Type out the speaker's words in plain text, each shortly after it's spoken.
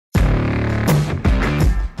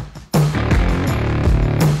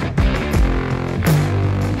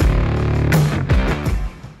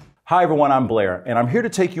Hi everyone, I'm Blair, and I'm here to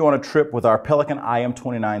take you on a trip with our Pelican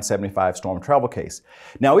IM2975 storm travel case.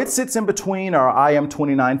 Now it sits in between our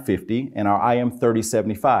IM2950 and our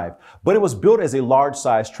IM3075, but it was built as a large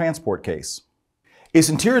size transport case. Its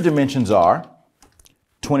interior dimensions are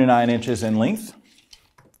 29 inches in length,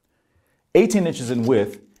 18 inches in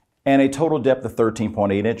width, and a total depth of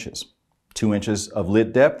 13.8 inches, 2 inches of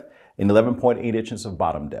lid depth, and 11.8 inches of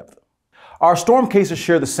bottom depth. Our storm cases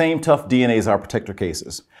share the same tough DNA as our protector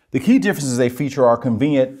cases. The key difference is they feature our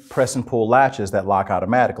convenient press and pull latches that lock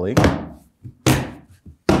automatically,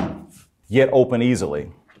 yet open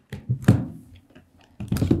easily.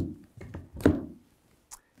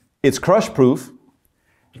 It's crush proof,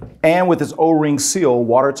 and with its O-ring seal,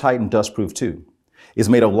 watertight and dust proof too. It's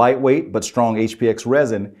made of lightweight but strong HPX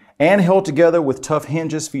resin and held together with tough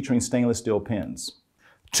hinges featuring stainless steel pins.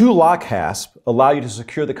 2 lock hasps allow you to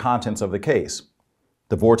secure the contents of the case.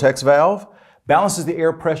 The Vortex valve balances the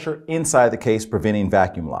air pressure inside the case, preventing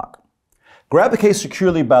vacuum lock. Grab the case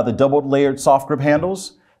securely by the double layered soft grip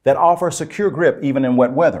handles that offer a secure grip even in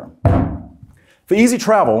wet weather. For easy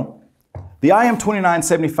travel, the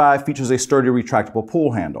IM2975 features a sturdy retractable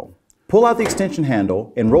pull handle. Pull out the extension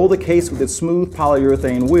handle and roll the case with its smooth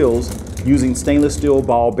polyurethane wheels using stainless steel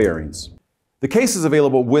ball bearings. The case is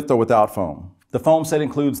available with or without foam. The foam set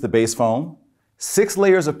includes the base foam, 6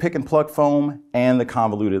 layers of pick and pluck foam, and the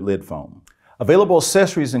convoluted lid foam. Available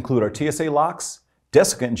accessories include our TSA locks,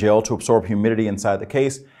 desiccant gel to absorb humidity inside the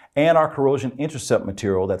case, and our corrosion intercept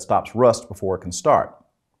material that stops rust before it can start.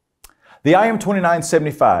 The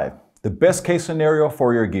IM2975, the best case scenario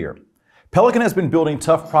for your gear. Pelican has been building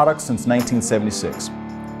tough products since 1976,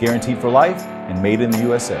 guaranteed for life and made in the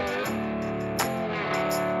USA.